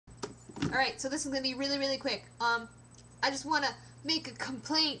Alright, so this is going to be really, really quick. I just want to make a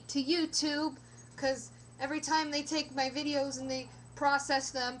complaint to YouTube, because every time they take my videos and they process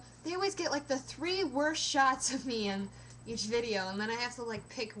them, they always get like the 3 worst shots of me in each video, and then I have to like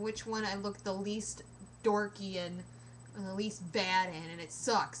pick which one I look the least dorky in, or the least bad in, and it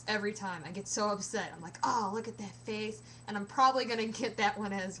sucks every time. I get so upset. I'm like, oh, look at that face, and I'm probably going to get that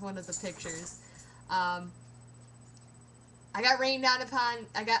one as one of the pictures. I got rained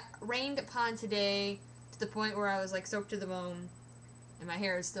upon today to the point where I was like soaked to the bone, and my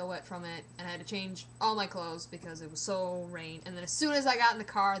hair is still wet from it, and I had to change all my clothes because it was so rain. And then as soon as I got in the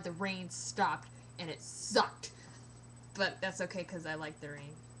car, the rain stopped, and it sucked. But that's okay because I like the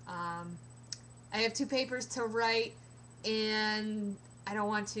rain. I have 2 papers to write, and I don't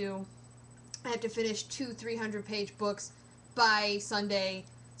want to. I have to finish 2 300-page books by Sunday,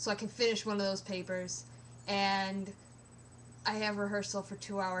 so I can finish one of those papers. And I have rehearsal for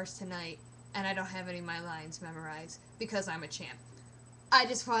 2 hours tonight, and I don't have any of my lines memorized because I'm a champ. I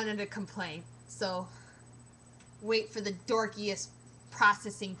just wanted to complain, so wait for the dorkiest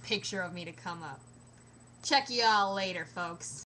processing picture of me to come up. Check y'all later, folks.